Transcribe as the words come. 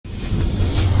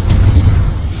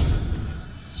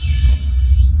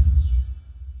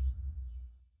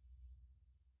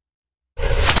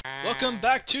Welcome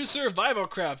back to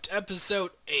SurvivalCraft,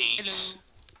 episode 8. Hello.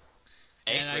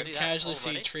 And Really, I casually that's see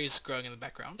already? trees growing in the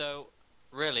background. So,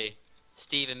 really,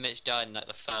 Steve and Mitch died in like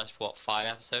the first, what, 5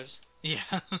 episodes? Yeah.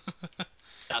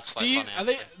 That's Steve, quite I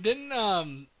funny, think,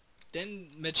 actually.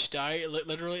 didn't Mitch die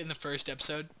literally in the first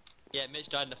episode? Yeah, Mitch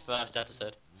died in the first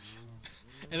episode.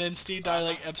 And then Steve died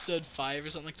like episode 5 or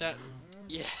something like that?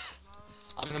 Yeah.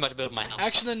 I'm about to build my house.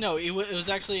 Actually, no, it was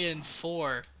actually in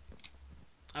 4,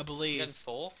 I Then believe.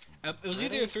 4? It was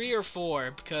Really? either 3 or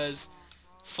 4, because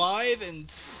 5 and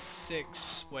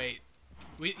 6, wait.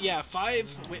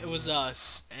 5 it was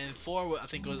us, and 4 I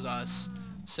think was us.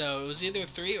 So it was either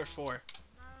 3 or 4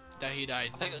 that he died.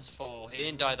 I think it was 4. He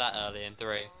didn't die that early in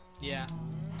 3. Yeah.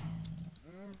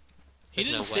 He There's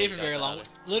didn't no stay way for he very died that long.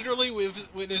 early.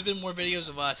 Literally, there's been more videos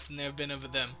of us than there have been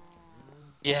of them.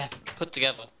 Yeah, put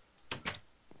together.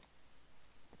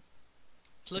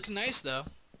 It's looking nice though.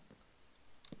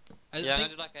 Yeah, I'm gonna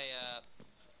do like a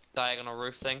diagonal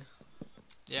roof thing.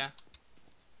 Yeah.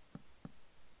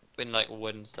 With like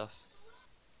wood and stuff.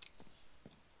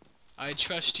 I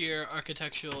trust your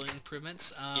architectural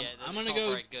improvements. Yeah, I'm that's gonna not go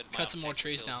very good, my cut some more architecture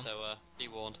trees skills, down. So, be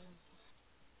warned.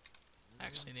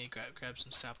 Actually, I need to grab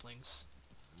some saplings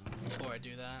before I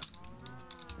do that.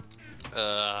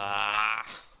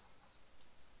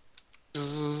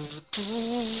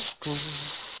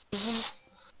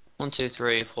 1, 2,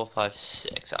 3, 4, 5,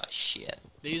 6. Ah, shit.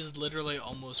 These literally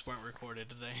almost weren't recorded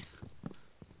today.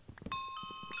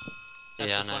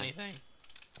 That's Yeah, the I know. funny thing.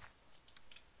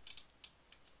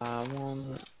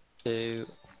 1, 2,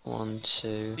 1,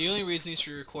 2. The only reason these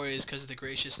were recorded is because of the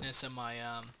graciousness of my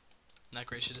not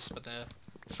graciousness, but the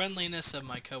friendliness of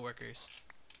my coworkers.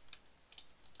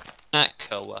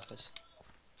 Co-workers.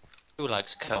 Who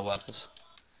likes co-workers?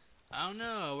 I don't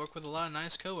know. I work with a lot of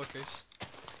nice coworkers.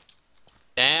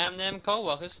 Damn them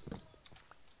co-workers.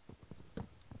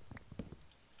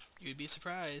 You'd be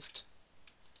surprised.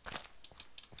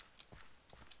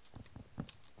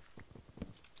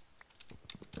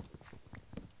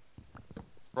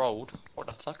 Rolled? What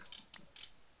the fuck?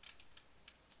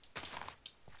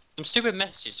 Some stupid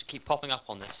messages keep popping up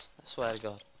on this. I swear to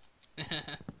God.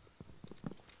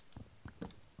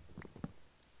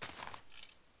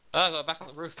 Oh, I got back on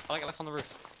the roof. I get back on the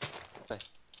roof. Okay.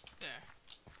 There.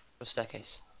 The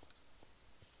staircase.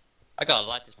 I gotta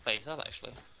light this place up,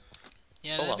 actually.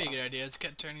 Yeah, Oh, that'd be a well. good idea. It's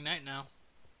turning night now.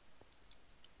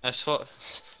 I saw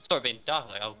it being dark.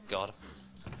 Like, oh God.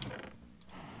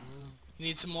 You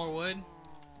need some more wood?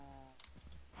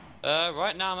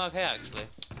 Right now I'm okay, actually.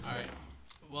 Alright.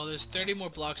 Well, there's 30 more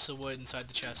blocks of wood inside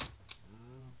the chest.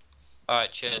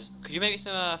 Alright, cheers. Could you make me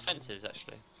some fences,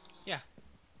 actually? Yeah.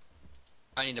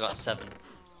 I need about 7.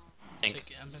 I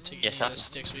think. I'm gonna take Yes, any sir. of those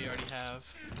sticks we already have.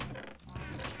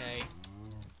 Okay.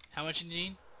 How much you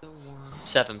need?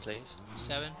 7, please.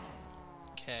 7?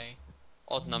 Okay.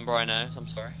 Odd number, I know. I'm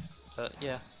sorry. But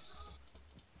yeah.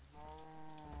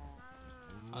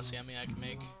 I'll see how many I can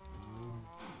make.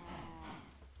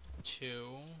 2.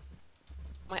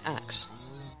 My axe.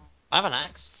 I have an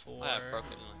axe. 4. Oh, yeah, I broke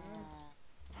it.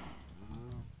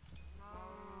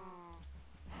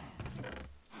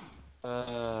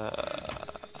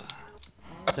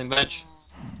 Crafting bench.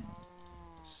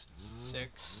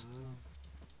 6.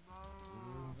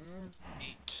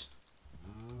 8.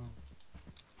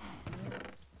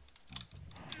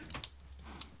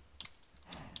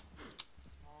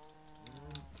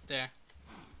 There.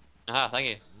 Aha, thank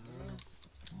you.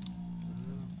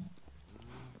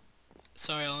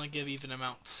 Sorry, I'll only give even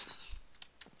amounts.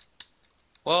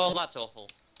 Well, that's awful.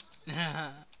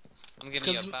 I'm giving you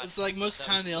Because a back. it's like most of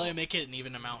the time they only make it in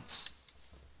even amounts.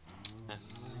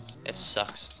 It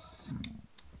sucks.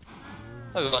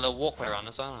 Oh, we've got a little walkway around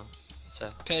as well.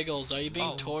 So, Piggles, are you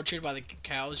being Oh. tortured by the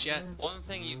cows yet? one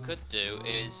thing you could do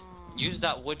is use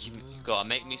that wood you got and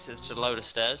make me such a load of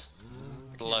stairs.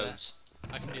 do Loads.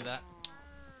 I can do that.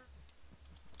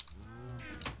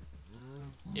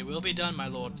 It will be done, my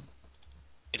lord.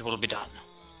 It will be done.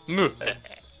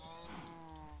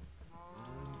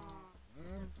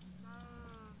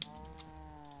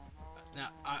 Now,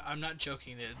 I'm not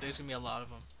joking. There's gonna be a lot of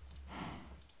them.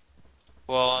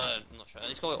 Well, I'm not sure.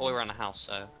 It's got it all around the house,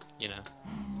 so, you know.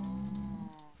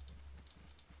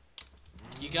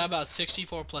 You got about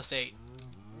 64 plus 8.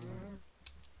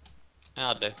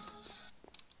 I'll do.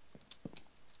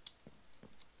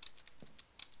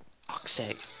 Fuck's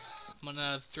sake. I'm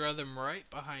gonna throw them right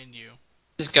behind you.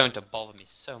 This is going to bother me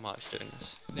so much doing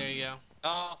this. There you go.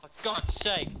 Oh, for God's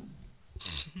sake!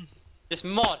 This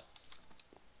mod!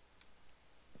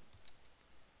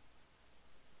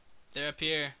 They're up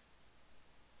here.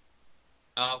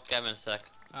 Oh, give me a sec.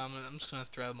 I'm just gonna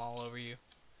throw them all over you.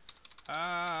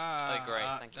 Oh, great,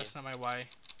 thank you. That's not my Y.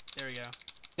 There we go.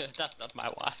 That's not my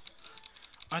Y.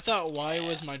 I thought Y Yeah.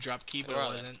 was my drop key, but Where it are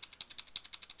they? wasn't.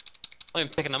 I'm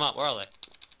even picking them up. Where are they?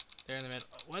 They're in the middle.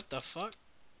 What the fuck?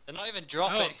 They're not even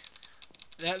dropping.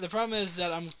 The problem is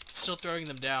that I'm still throwing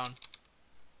them down.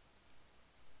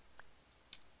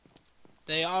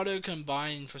 They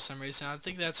auto-combine for some reason. I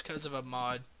think that's because of a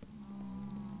mod.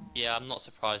 Yeah, I'm not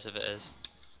surprised if it is.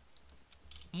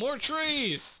 More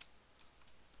trees!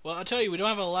 Well, I'll tell you, we don't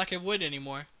have a lack of wood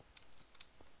anymore.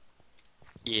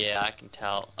 Yeah, I can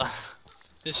tell.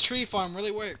 This tree farm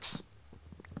really works.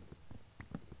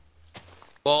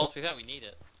 Well, to be fair, we need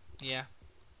it. Yeah.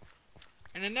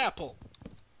 And an apple.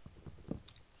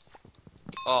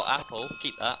 Oh, apple.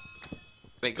 Keep that.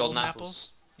 Wait, golden apples.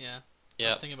 Yeah. I Yeah.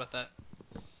 was thinking about that.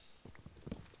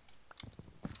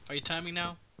 Are you timing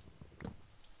now?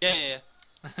 Yeah.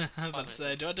 I was about to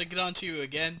say, do I have to get on to you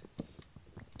again?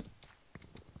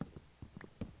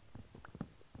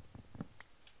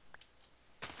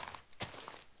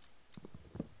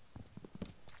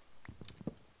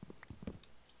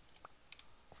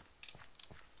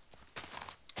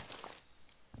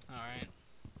 Alright.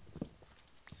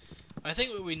 I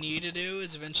think what we need to do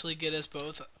is eventually get us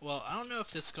both... Well, I don't know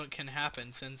if this can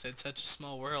happen since it's such a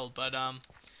small world, but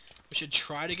we should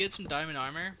try to get some diamond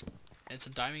armor and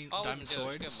some diamond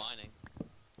swords. Go mining.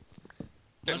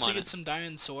 Once we get some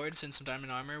diamond swords and some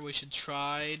diamond armor, we should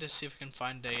try to see if we can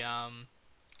find a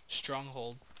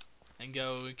stronghold and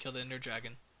go kill the Ender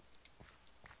Dragon.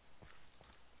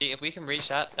 See, if we can reach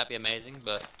that, that'd be amazing,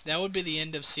 but... That would be the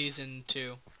end of Season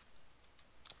 2.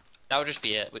 That would just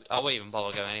be it. I wouldn't even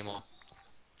bother going anymore.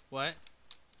 What?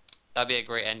 That'd be a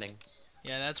great ending.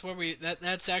 Yeah, that's where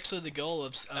that's actually the goal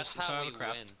of That's how we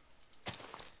SurvivalCraft.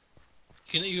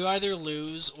 win. You either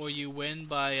lose or you win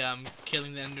by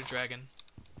killing the Ender Dragon.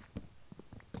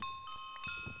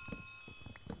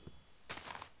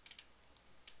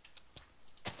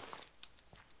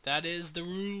 That is the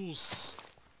rules.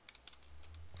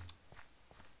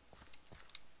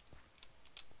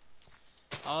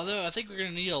 Although I think we're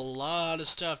gonna need a lot of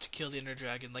stuff to kill the Ender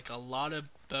Dragon, like a lot of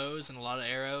bows and a lot of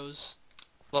arrows,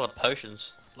 A lot of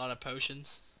potions. a lot of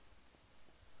potions.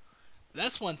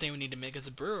 That's one thing we need to make is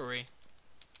a brewery.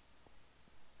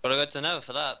 But I got to know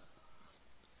for that.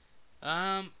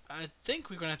 I think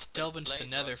we're gonna have to delve into the Blaze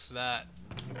Nether rods. for that.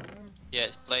 Yeah,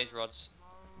 it's blaze rods.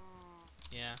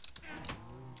 Yeah.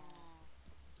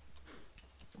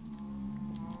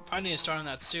 Probably need to start on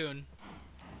that soon.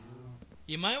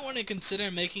 You might want to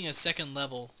consider making a second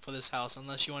level for this house,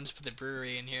 unless you want to put the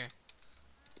brewery in here.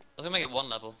 I was gonna make it one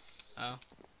level. Oh.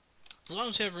 As long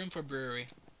as you have room for a brewery.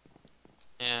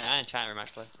 Yeah, and chat room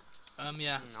actually.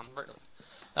 Yeah.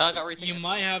 I got You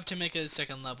might have to make it a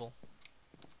second level.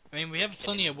 I mean, we have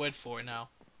plenty of wood for it now.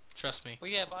 Trust me. Well,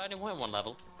 yeah, but I didn't want one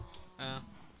level.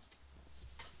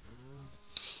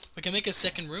 We can make a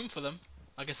second room for them.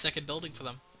 Like a second building for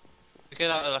them. We could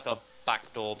have like a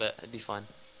back door bit. It'd be fine.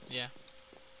 Yeah.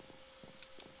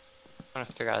 I'm trying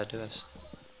to figure out how to do this.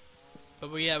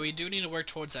 But yeah, we do need to work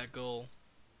towards that goal.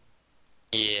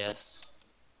 Yes.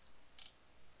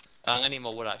 I need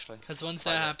more wood actually. Because once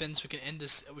that happens, we can end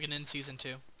this. We can end season 2.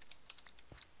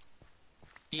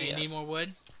 Yeah. Hey, you need more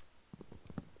wood?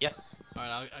 Yep. All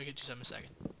right, I'll get you some in a second.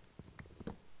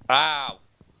 Ow!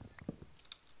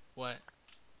 What?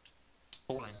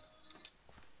 Falling.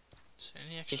 Is there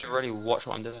any You extra? should really watch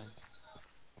what I'm doing.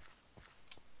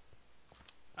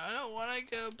 I don't want to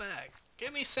go back.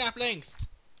 Give me saplings.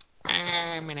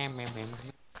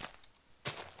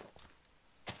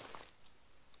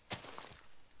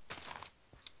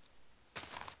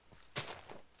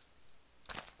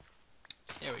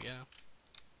 There we go.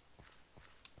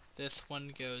 This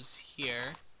one goes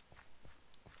here.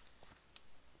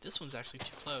 This one's actually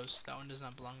too close. That one does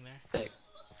not belong there. Big.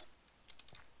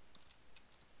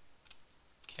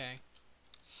 Okay.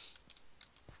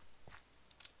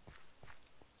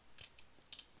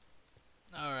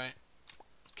 Alright.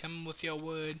 Come with your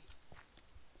wood.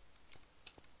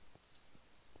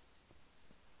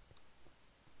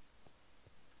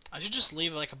 I should just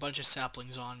leave like a bunch of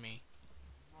saplings on me.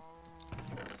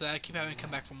 But I keep having to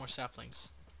come back for more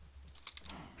saplings.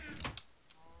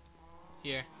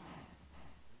 Here.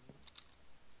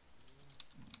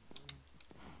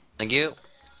 Thank you.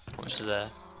 What's there?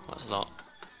 What's a lot?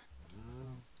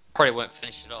 Probably won't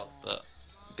finish it off, but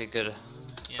it'd be good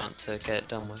Yeah. to get it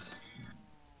done with.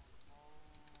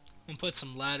 We'll put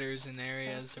some ladders in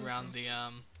areas around the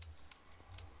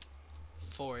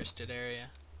forested area.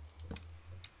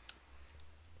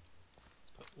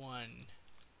 Put one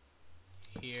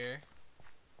here.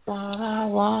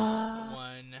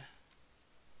 One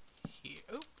here.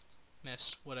 Oh,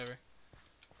 missed. Whatever.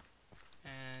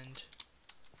 And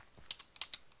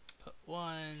put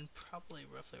one probably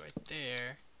roughly right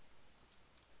there.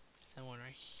 Then one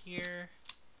right here.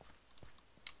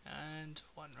 And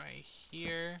one right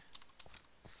here.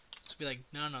 It's gonna be like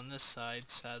none on this side,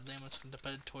 sadly. I'm just gonna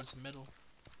put it towards the middle.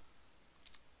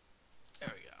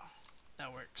 There we go.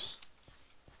 That works.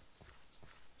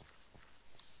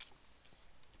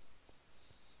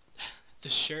 The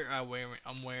shirt I'm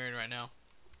wearing right now.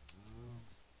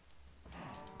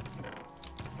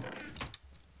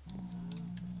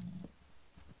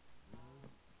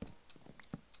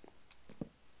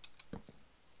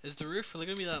 Is the roof really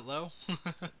gonna be that low?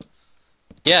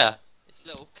 Yeah, it's a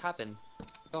little cabin.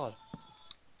 God.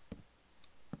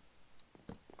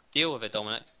 Deal with it,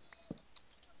 Dominic.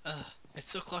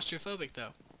 It's so claustrophobic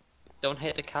though. Don't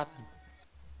hit the cabin.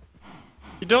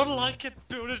 You don't like it?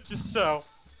 Build it yourself.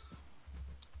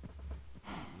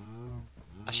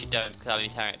 Actually don't, because I'll be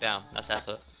tearing it down. That's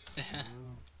effort.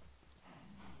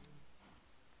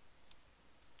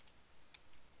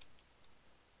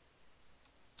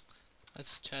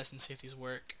 Let's test and see if these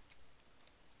work.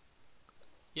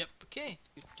 Yep, okay.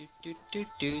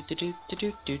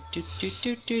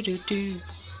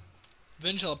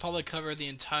 Eventually I'll probably cover the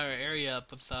entire area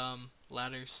up with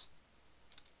ladders.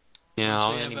 Yeah, Once I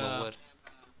we need have more wood.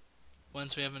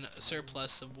 Once we have a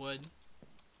surplus of wood.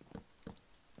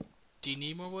 Do you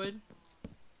need more wood?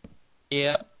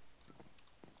 Yeah.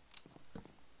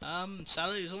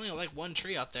 Sadly there's only like one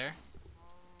tree out there.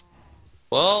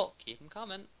 Well, keep them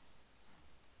coming.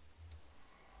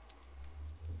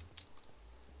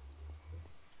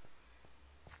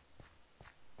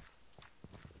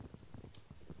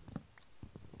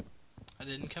 I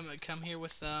didn't come here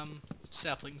with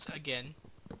saplings again.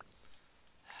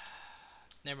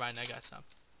 Never mind, I got some.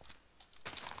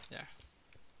 There.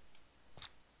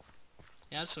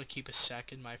 Yeah, I'm just gonna keep a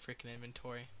stack in my freaking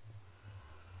inventory.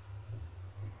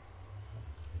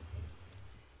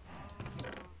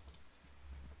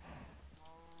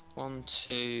 One,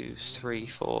 two, three,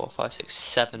 4, 5, 6,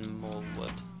 7 more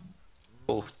wood.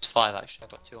 Oh, it's 5 actually.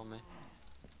 I've got 2 on me.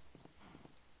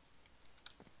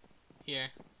 Here.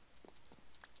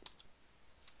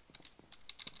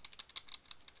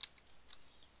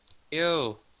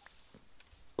 Yo,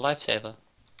 lifesaver.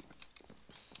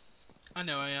 I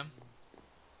know I am.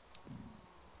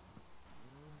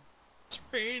 It's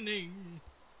raining.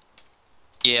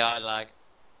 Yeah, I lag.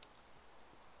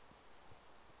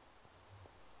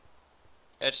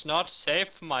 It's not safe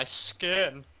for my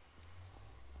skin.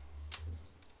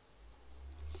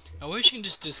 I wish you can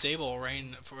just disable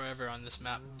rain forever on this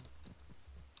map.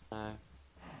 No.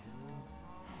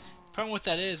 Problem with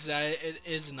that is that it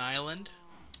is an island.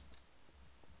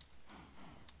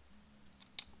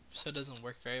 So it doesn't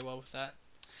work very well with that.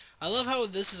 I love how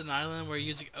this is an island where you're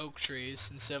using oak trees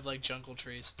instead of like jungle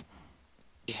trees.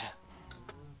 Yeah.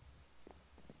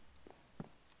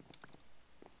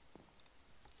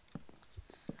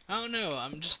 I don't know,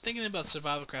 I'm just thinking about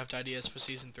SurvivalCraft ideas for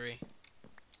Season 3.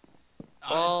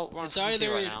 Well, we're on it's season 2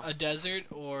 either right now. a desert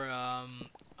or a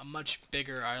much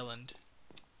bigger island.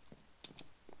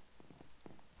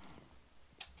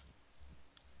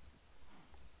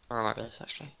 I remember this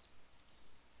actually.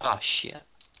 Oh shit.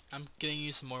 I'm getting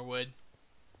you some more wood.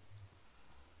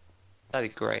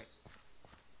 That'd be great.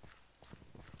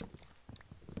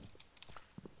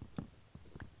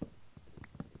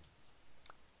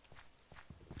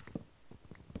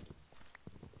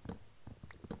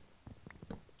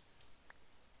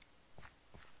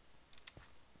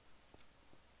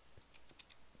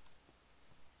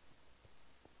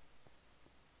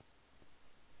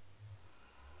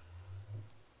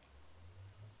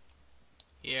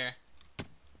 Here.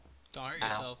 Don't hurt Ow.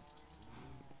 yourself.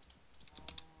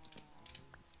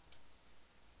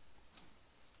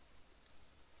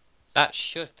 That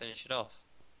should finish it off.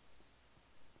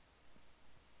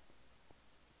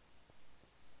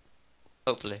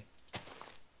 Hopefully.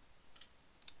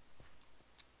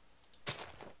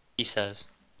 He says.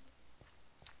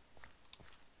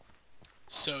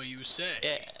 So you say.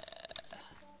 Yeah.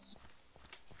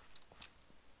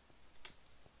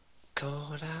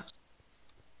 Go out.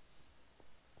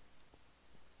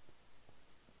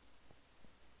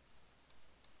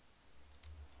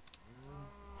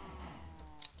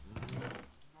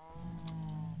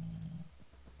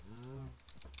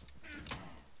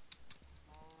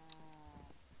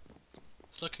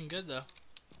 It's looking good though.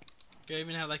 You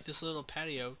even have like this little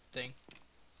patio thing.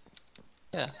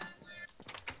 Yeah.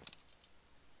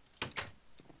 It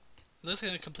looks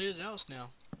like a completed house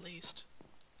now, at least.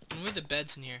 And with the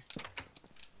beds in here.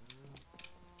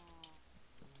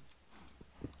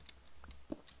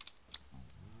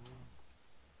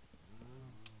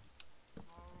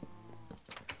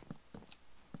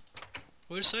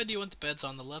 Which side do you want the beds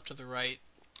on, the left or the right?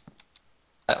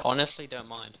 I honestly don't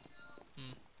mind.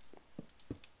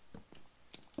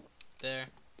 There.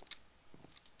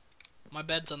 My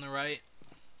bed's on the right.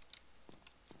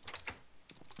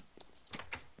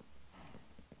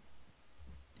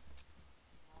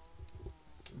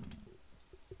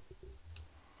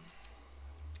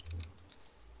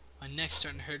 My neck's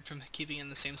starting to hurt from keeping it in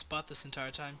the same spot this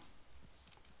entire time.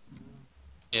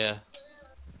 Yeah.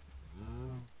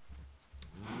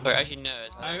 But actually no.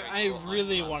 I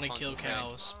really want to kill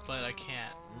cows, but I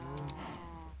can't.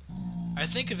 I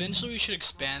think eventually we should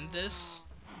expand this.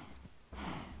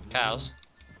 Cows?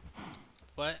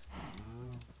 What?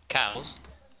 Cows?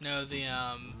 No, the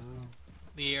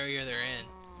area they're in.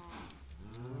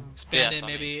 Expand it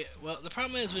maybe. Well, the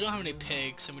problem is we don't have any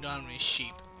pigs and we don't have any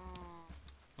sheep.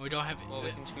 And we don't have. Well,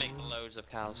 we can just make loads of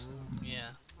cows. Yeah.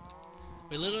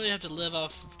 We literally have to live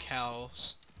off of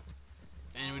cows,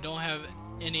 and we don't have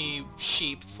any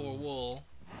sheep for wool.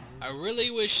 I really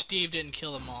wish Steve didn't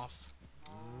kill them off.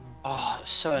 Oh,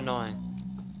 it's so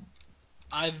annoying.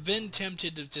 I've been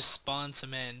tempted to just spawn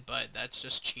some in, but that's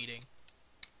just cheating.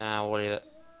 Nah, we'll leave it.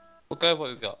 We'll go with what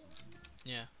we've got.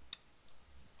 Yeah.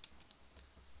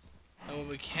 But what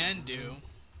we can do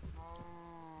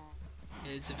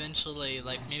is eventually,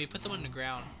 like, maybe put them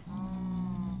underground.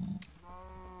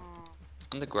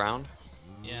 Underground?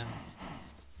 Yeah.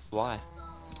 Why?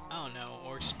 I don't know,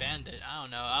 or expand it. I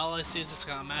don't know. All I see is just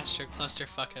a master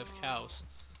clusterfuck of cows.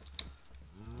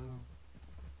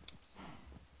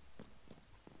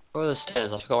 Where are the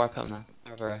stairs? I forgot where I put them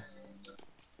there. Over.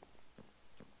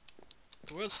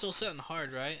 The world's still setting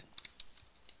hard, right?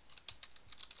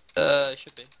 It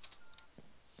should be.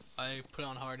 I put it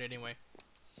on hard anyway.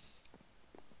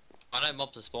 I know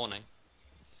mobs are spawning.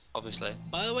 Obviously.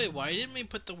 By the way, why didn't we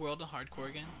put the world on hardcore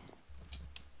again?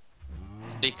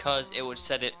 Because it would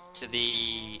set it to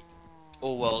the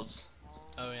all worlds,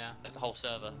 Oh yeah. like the whole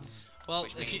server. Well,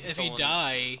 Which if you means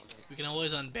die, we can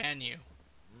always unban you.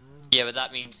 Yeah, but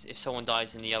that means if someone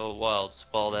dies in the other worlds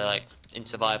while they're like in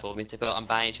survival, it means they've got to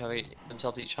unban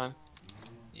themselves each time.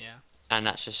 Yeah. And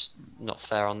that's just not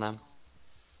fair on them.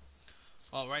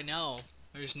 Well, right now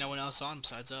there's no one else on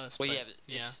besides us. Well, but, yeah, but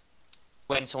yeah.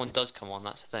 when someone does come on,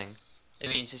 that's the thing. It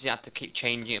means you have to keep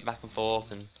changing it back and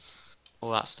forth and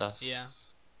all that stuff. Yeah.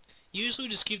 Usually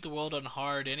just keep the world on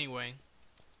hard anyway.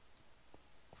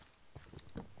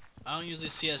 I don't usually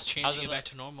see us changing it back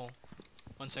to normal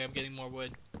once I'm getting more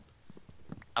wood.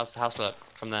 How's the house look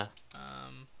from there?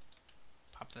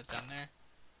 Pop that down there.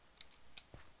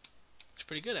 Looks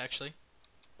pretty good actually.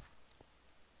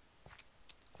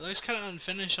 It looks kind of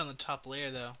unfinished on the top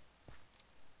layer though.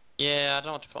 Yeah, I don't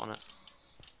know what to put on it.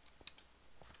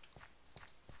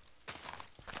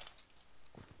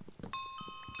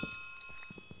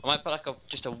 I might put like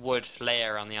just a wood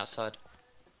layer on the outside.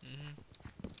 Mhm.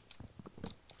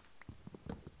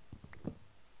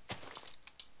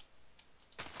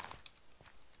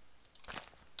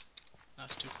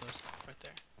 That's too close. Right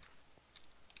there.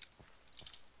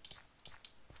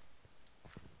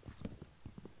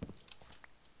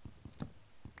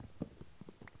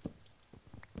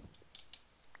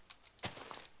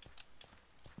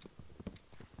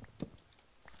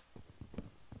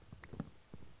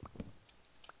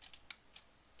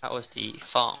 That was the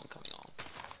farm coming on.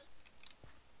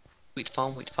 Wheat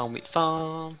farm, wheat farm, wheat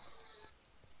farm.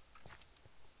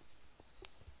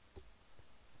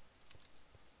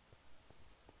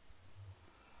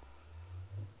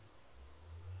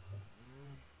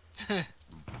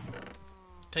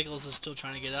 Pickles is still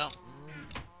trying to get out.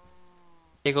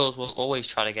 Eagles will always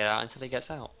try to get out until he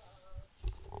gets out.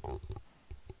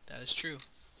 That is true.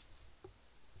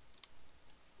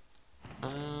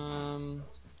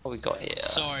 What we got here?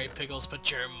 Sorry, Pickles, but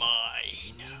you're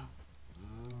mine.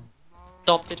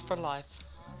 Adopted for life.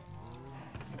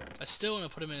 I still want to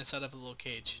put him inside of a little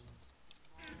cage.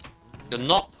 You're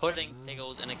not putting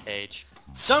Pickles in a cage.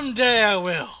 Someday I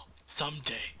will.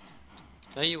 Someday.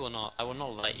 No, you will not. I will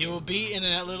not let He you. will be in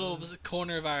that little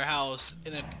corner of our house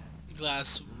in a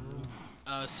glass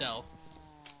cell.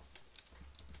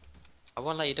 I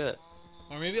won't let you do it.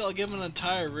 Or maybe I'll give him an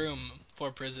entire room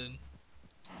for prison.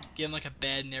 Give him like a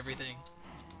bed and everything.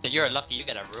 You're lucky you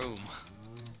get a room.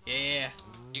 Yeah.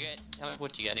 You get how much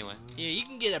wood do you get anyway? Yeah, you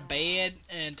can get a bed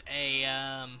and a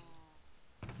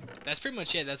that's pretty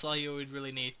much it. That's all you would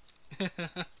really need.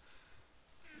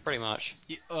 Pretty much.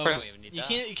 You, Probably even need that.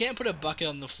 you can't put a bucket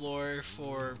on the floor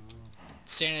for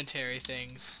sanitary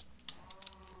things,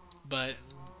 but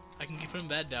I can keep putting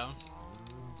bed down.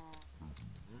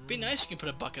 Be nice if you can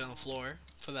put a bucket on the floor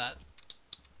for that.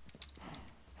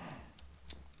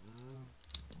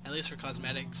 At least for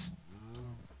cosmetics.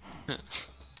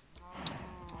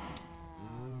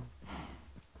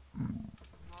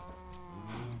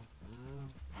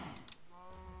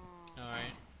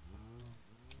 Alright.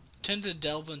 Tend to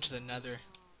delve into the nether.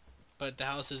 But the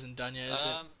house isn't done yet, is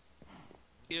it?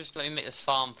 You just let me make this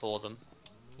farm for them.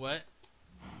 What?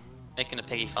 Making a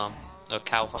piggy farm. Or a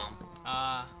cow farm.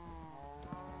 Ah.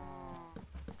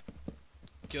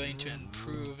 Going to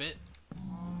improve it.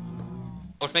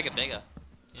 Or just make it bigger.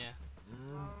 Yeah.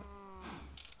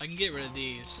 I can get rid of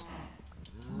these.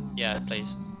 Yeah,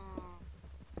 please.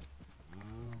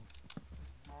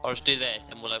 Or just do this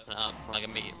and we'll open it up and I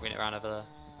can bring it around over there.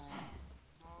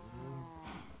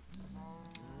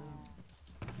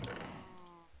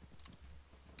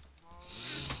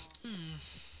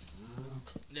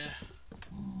 Yeah.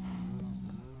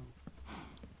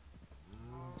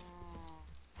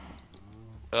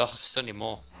 Ugh, still need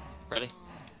more. Really?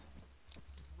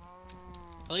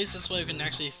 At least this way we can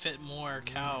actually fit more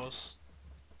cows.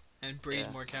 And breed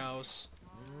more cows.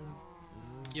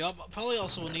 You probably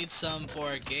also will need some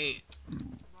for a gate.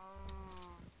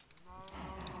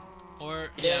 Or,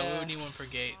 yeah, we would need one per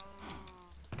gate.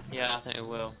 Yeah, I think it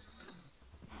will.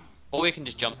 Or we can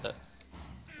just jump it.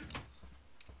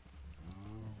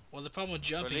 Well, the problem with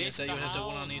jumping Release is that you would have to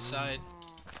one on each side.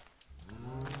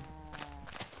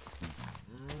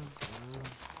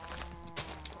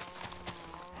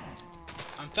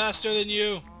 I'm faster than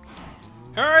you!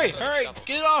 Hurry! Hurry!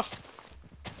 Get it off!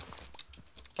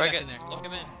 Very Get good. back in there. Knock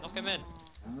him in. Knock him in.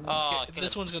 Oh, Okay,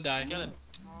 this one's gonna die. Kill him.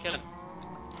 Kill him.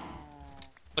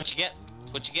 What you get?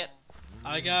 What you get?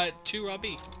 I got 2 raw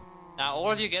beef. Now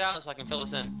all of you get out so I can fill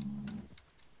this in.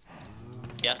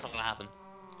 Yeah, it's not gonna happen.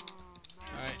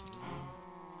 Alright.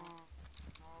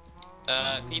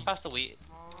 Can you pass the wheat?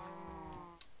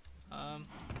 Um,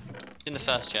 In the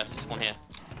first chest, this one here.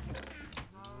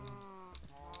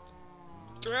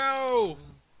 throw!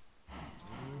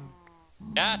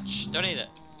 Catch! Don't eat it,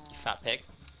 you fat pig.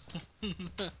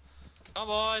 Come on,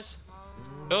 boys.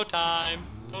 Go time.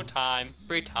 Go time.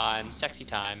 Free time. Sexy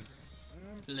time.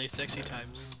 Really sexy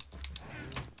times.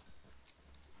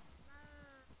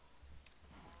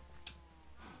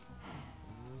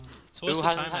 So what's Who the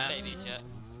hasn't time had at? babies yet?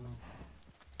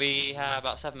 We have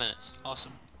about 7 minutes.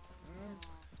 Awesome.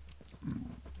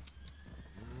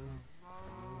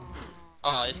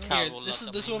 Oh, this cow Here, will this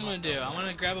is what I'm gonna do. I'm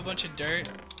gonna grab a bunch of dirt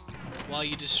while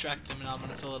you distract them, and I'm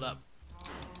gonna fill it up.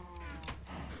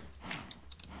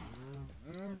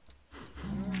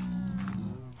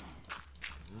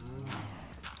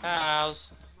 Cows.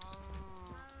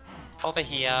 Over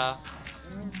here.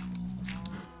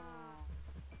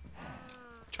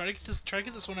 Try to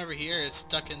get this one over here. It's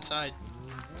stuck inside.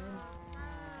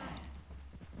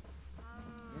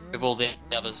 With all the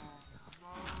others.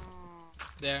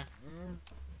 There.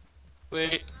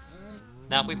 Wait.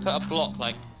 Now if we put a block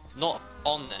like not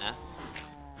on there,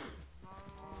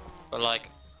 but like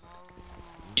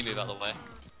you move out of the way.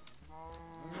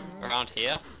 Around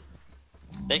here.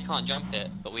 They can't jump it,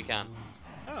 but we can.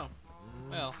 Oh.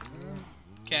 Well.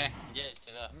 Okay. Yeah,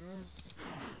 do that.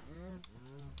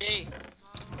 Yay!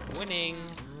 Winning!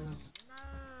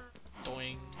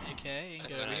 Doing. Okay.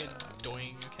 Go over here.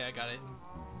 Doing. Okay, I got it.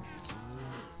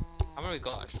 How many we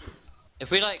got? If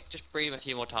we like just breed them a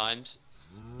few more times,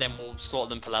 then we'll slot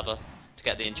them for leather to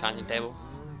get the enchanting table.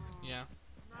 Yeah.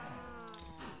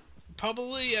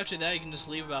 Probably after that you can just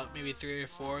leave about maybe 3 or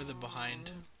 4 of them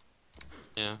behind.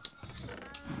 Yeah.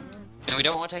 And we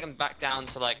don't want to take them back down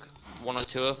to like 1 or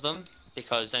 2 of them,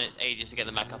 because then it's ages to get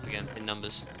them back up again in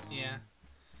numbers. Yeah.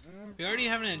 We already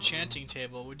have an enchanting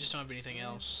table, we just don't have anything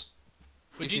else.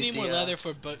 We do can need see, more leather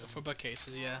for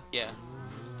bookcases, yeah. Yeah.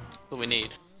 That's what we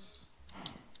need.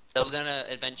 So we're gonna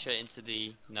adventure into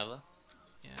the nether.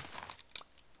 Yeah.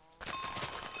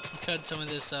 Cut some of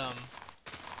this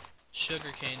sugar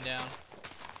cane down.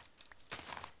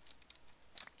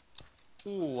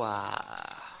 Ooh,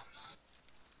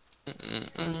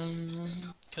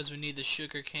 Because we need the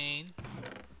sugar cane.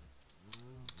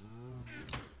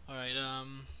 Alright, I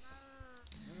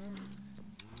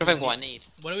think what I need.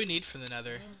 what do we need for the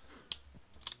nether?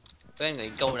 We ain't got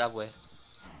any gold, have we?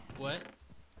 What?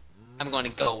 Haven't got any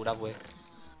gold, have we?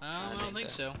 I don't think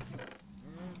so.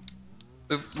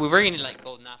 We really need like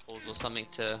golden apples or something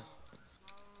to...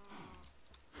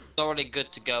 It's not really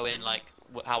good to go in like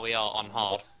how we are on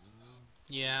hard.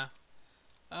 Yeah.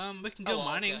 We can go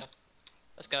mining.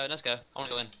 Let's go. I wanna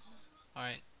go in.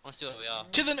 Alright. I wanna see where we are.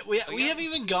 To the we haven't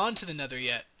even gone to the nether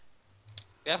yet.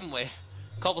 Haven't we?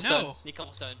 Cobblestone. No. Need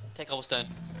cobblestone. Take cobblestone.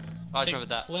 I just Take remembered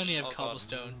that. plenty of Oh, God.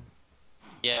 cobblestone.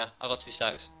 Yeah, I got 2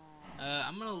 stacks.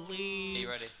 I'm gonna leave. Are you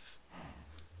ready?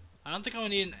 I don't think I'm gonna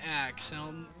need an axe.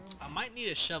 And I might need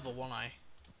a shovel, won't I?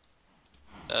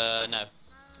 No.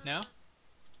 No?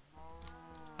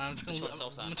 I'm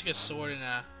gonna take a sword and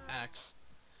a axe.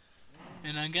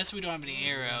 And I guess we don't have any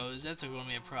arrows. That's gonna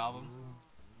be a problem.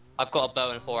 I've got a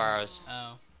bow and 4 arrows.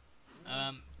 Oh.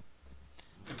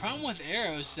 The problem with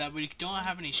arrows is that we don't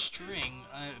have any string,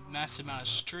 a massive amount of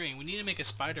string. We need to make a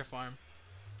spider farm.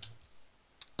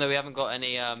 No, we haven't got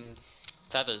any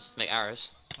feathers to make arrows.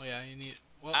 Oh yeah, you need.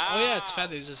 Well, oh yeah, it's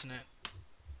feathers, isn't it?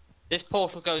 This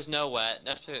portal goes nowhere.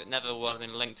 Never will have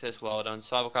been linked to this world, and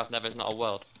SurvivalCraft never is not a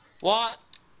world. What?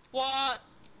 What?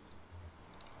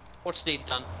 What's Steve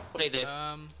done? What did he do?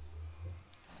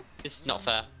 This is not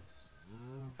fair.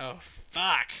 Oh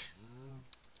fuck.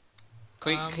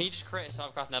 Can you just create a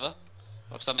SurvivalCraft never?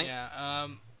 Or something? Yeah,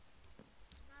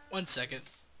 1 second.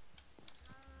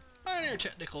 Minor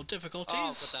technical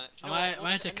difficulties. Oh, I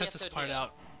might have to cut this part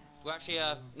out. We're actually,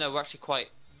 no, we're actually quite...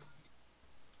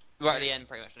 We're at the end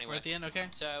pretty much anyway. We're at the end, okay?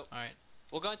 So, alright.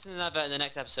 we'll go into the nether in the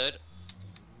next episode.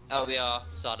 That'll be our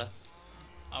Sada.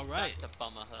 Alright. That's a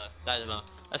bummer, that is a bummer.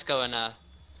 Let's go and,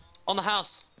 on the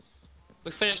house!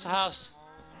 We finished the house!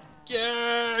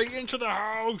 Yeah, into the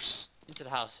house! Into the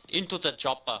house. Into the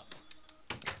chopper.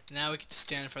 Now we get to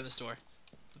stand in front of this door.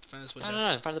 In front of this window. No,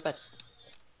 in front of the beds.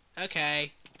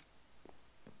 Okay.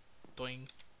 Doing.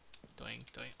 Doing.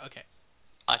 Doing. Okay.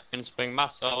 I can swing my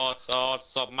sword,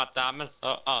 my diamond,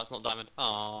 sword. Oh, it's not diamond.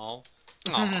 Oh.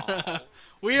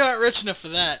 We aren't rich enough for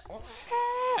that.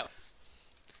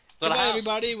 Goodbye, house.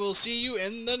 everybody. We'll see you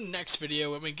in the next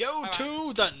video when we go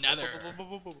to the nether.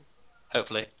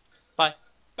 Hopefully. Bye.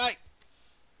 Bye.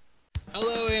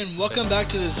 Hello and welcome back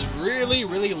to this really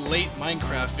late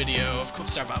Minecraft video of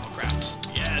SurvivalCraft.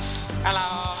 Yes.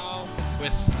 Hello.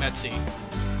 With Metzey.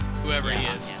 Whoever he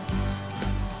is.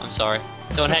 I'm sorry.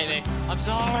 Don't hate me. I'm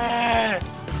sorry.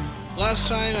 Last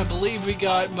time I believe we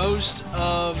got most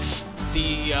of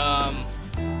the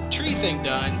tree thing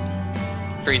done.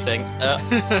 Tree thing.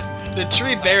 The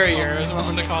tree barrier is what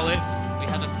I'm gonna call it. We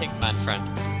have a pigman friend.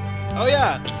 Oh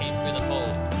yeah. He came through the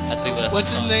hole as we were.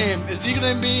 What's his name? Is he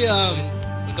gonna be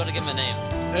We gotta give him a name.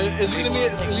 Is it gonna be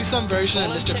at least some version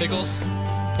of Mr. Pickles?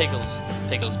 Pickles.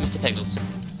 Pickles. Mr. Pickles.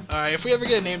 Alright, if we ever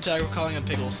get a name tag, we're calling him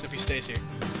Pickles if he stays here.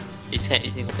 He's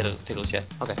called Pickles, yeah.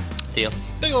 Okay. Deal.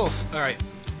 Pickles! Alright.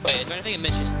 Wait, is there anything in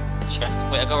Mitch's chest?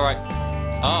 Wait, I go right.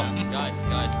 Oh, guys.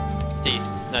 Steve.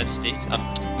 No, Steve.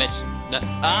 Mitch. No.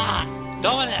 Ah!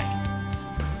 Dominic!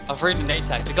 I've read the name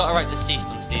tag. We got a right deceased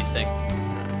on Steve's thing.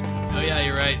 Oh yeah,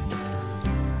 you're right.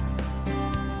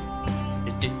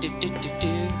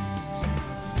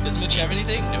 Does Mitch have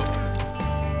anything? Nope.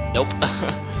 Nope.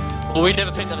 Well, we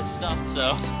never picked up his stuff,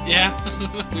 so... Yeah.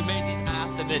 We made these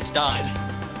after Mitch died.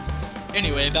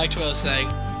 Anyway, back to what I was saying.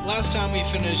 Last time we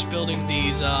finished building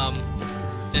these,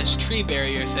 this tree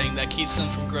barrier thing that keeps them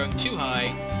from growing too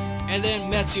high, and then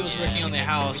Metzey was working on the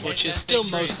house, which is still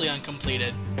mostly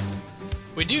uncompleted.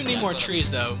 We do need more trees,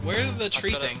 though. Where are the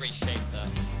tree things?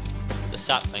 The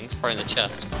sap things, probably in the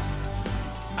chest.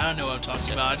 I don't know what I'm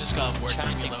talking about. I just got off work.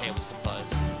 Cable supplies.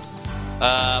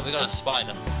 We got a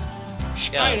spider.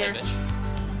 Spider? Bitch.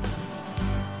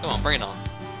 Come on, bring it on.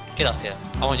 Get up here.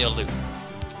 I want your loot. I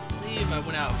believe I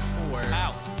went out 4.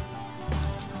 Ow.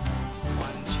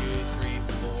 1, 2, 3,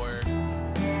 4. Or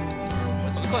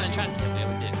was it? We've got an enchanted table, yeah,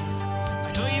 we do.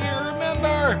 I don't even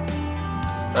remember!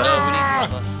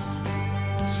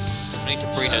 We need to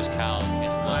breed those cows.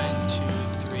 1, 2,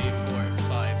 3, 4,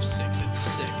 5, 6. It's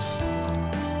 6.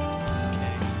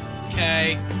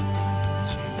 Okay.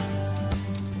 2,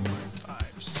 4,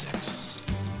 5, 6.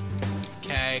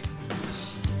 Okay.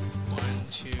 1,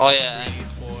 2, Oh, yeah. 3,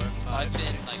 4, 5, I've been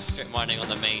 6. like strip mining on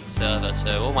the main server,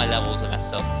 so all my levels are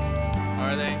messed up.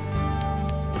 Are they?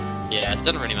 Yeah, it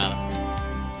doesn't really matter.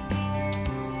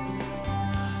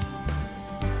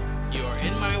 You are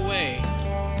in my way.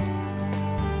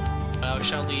 But I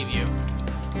shall leave you.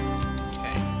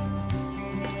 Okay.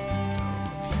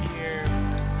 Up here.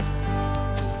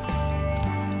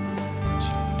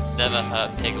 Never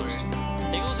hurt Pickles.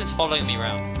 Pickles is following me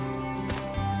around.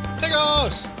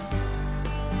 Pickles!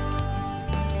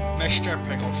 Mr.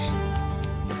 Pickles.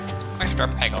 Mr.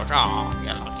 Pickles, oh,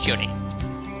 you little cutie.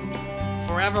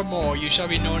 Forevermore, you shall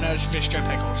be known as Mr.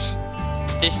 Pickles.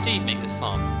 Did Steve make this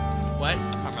farm? What? I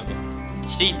can't remember.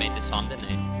 Steve made this farm, didn't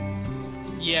he?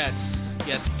 Yes.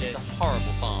 Yes, he did. It's a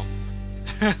horrible farm.